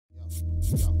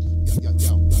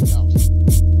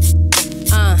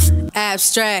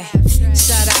AbStract,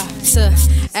 shout out to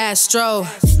Astro,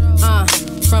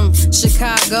 from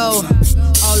Chicago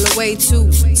all the way to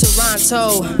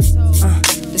Toronto.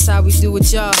 This how we do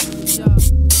it, y'all.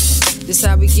 This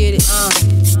how we get it,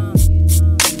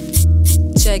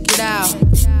 check it out.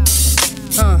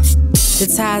 The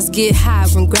ties get high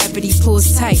when gravity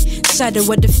pulls tight. Shadow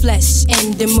of the flesh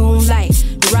in the moonlight.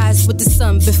 Rise with the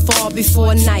sun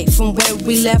before night. From where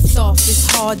we left off, it's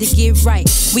hard to get right.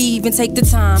 We even take the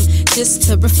time just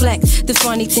to reflect. The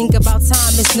funny thing about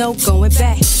time is no going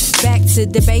back. Back to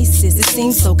the basis, it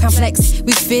seems so complex.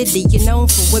 We fit it, you know,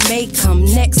 for what may come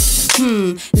next.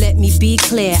 Let me be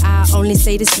clear, I only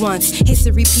say this once.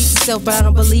 History repeats itself, but I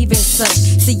don't believe in such.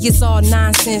 See, it's all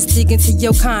nonsense, dig into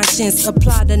your conscience.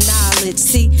 Apply the knowledge,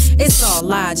 see, it's all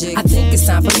logic. I think it's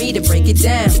time for me to break it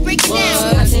down.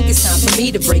 I think it's time for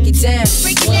me to break it down.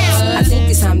 I think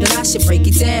it's time that I should break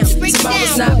it down.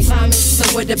 Tomorrow's not promised,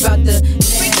 so what about the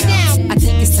now? I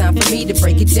think it's time for me to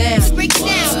break it down.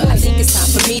 I think it's time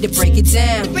for me to break it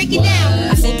down.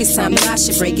 I think it's time that I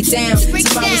should break it down.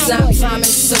 Tomorrow's not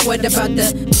promised, so what about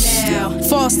the now?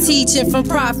 False teaching from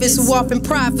prophets who often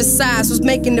prophesize was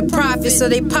making the profit so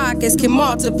their pockets can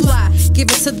multiply.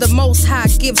 Giving to the most high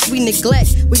gifts we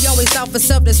neglect. We always out for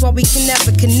self, that's why we can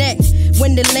never connect.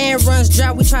 When the land runs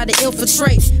dry, we try to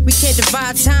infiltrate. We can't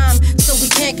divide time, so we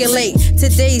can't get late.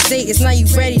 Today's date is now you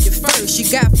ready to first. You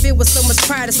got filled with so much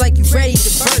pride, it's like you ready to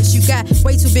burst. You got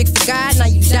way too big for God, now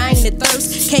you dying to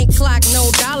thirst. Can't clock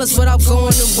no dollars without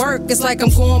going to work. It's like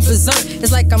I'm going berserk,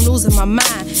 it's like I'm losing my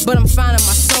mind. But I'm finding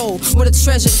my soul, what a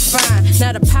treasure to find.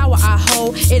 Now the power I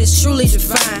hold, it is truly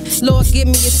divine. Lord, give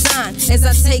me a sign as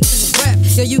I take this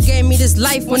breath. Yo, you gave me this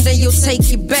life, one day you'll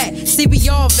take it back. See, we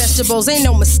all vegetables, ain't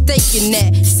no mistaking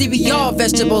that. See, we all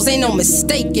vegetables, ain't no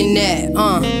mistaking that.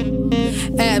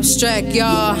 AbStract,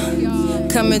 y'all,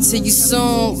 coming to you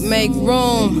soon, make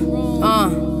room.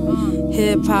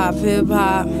 Hip hop, hip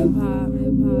hop.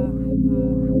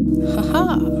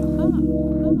 Haha.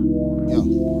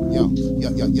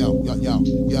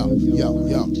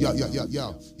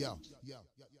 Yo.